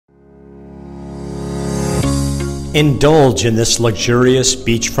Indulge in this luxurious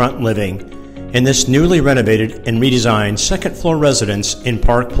beachfront living in this newly renovated and redesigned second-floor residence in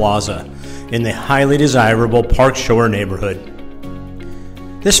Park Plaza in the highly desirable Park Shore neighborhood.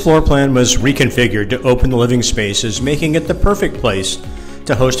 This floor plan was reconfigured to open the living spaces, making it the perfect place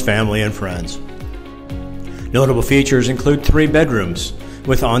to host family and friends. Notable features include 3 bedrooms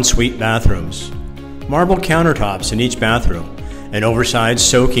with ensuite bathrooms, marble countertops in each bathroom, an oversized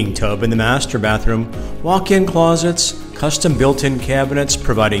soaking tub in the master bathroom, walk-in closets, custom built-in cabinets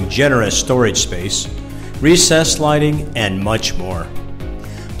providing generous storage space, recessed lighting, and much more.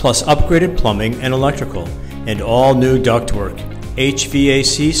 Plus upgraded plumbing and electrical, and all new ductwork,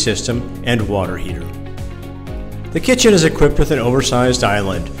 HVAC system, and water heater. The kitchen is equipped with an oversized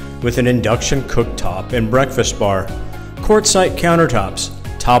island with an induction cooktop and breakfast bar, quartzite countertops,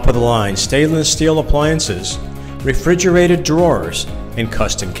 top-of-the-line stainless steel appliances, refrigerated drawers, and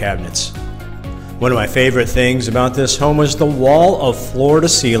custom cabinets. One of my favorite things about this home is the wall of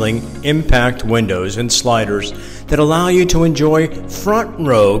floor-to-ceiling impact windows and sliders that allow you to enjoy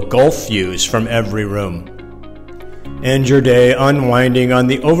front-row Gulf views from every room. End your day unwinding on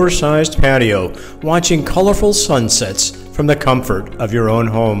the oversized patio, watching colorful sunsets from the comfort of your own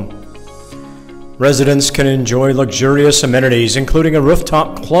home. Residents can enjoy luxurious amenities including a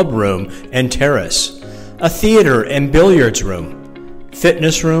rooftop club room and terrace, a theater and billiards room,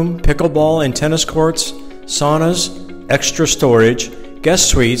 fitness room, pickleball and tennis courts, saunas, extra storage, guest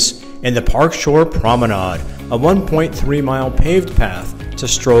suites, and the Park Shore Promenade, a 1.3-mile paved path to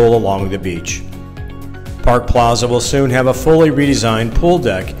stroll along the beach. Park Plaza will soon have a fully redesigned pool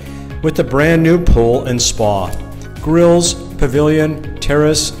deck with the brand new pool and spa, grills, pavilion,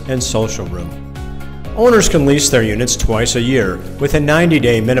 terrace, and social room. Owners can lease their units twice a year with a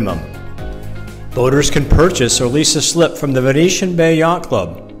 90-day minimum. Boaters can purchase or lease a slip from the Venetian Bay Yacht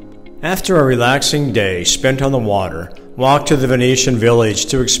Club. After a relaxing day spent on the water, walk to the Venetian Village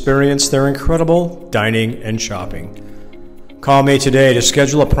to experience their incredible dining and shopping. Call me today to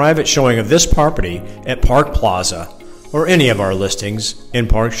schedule a private showing of this property at Park Plaza or any of our listings in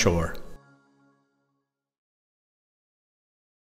Park Shore.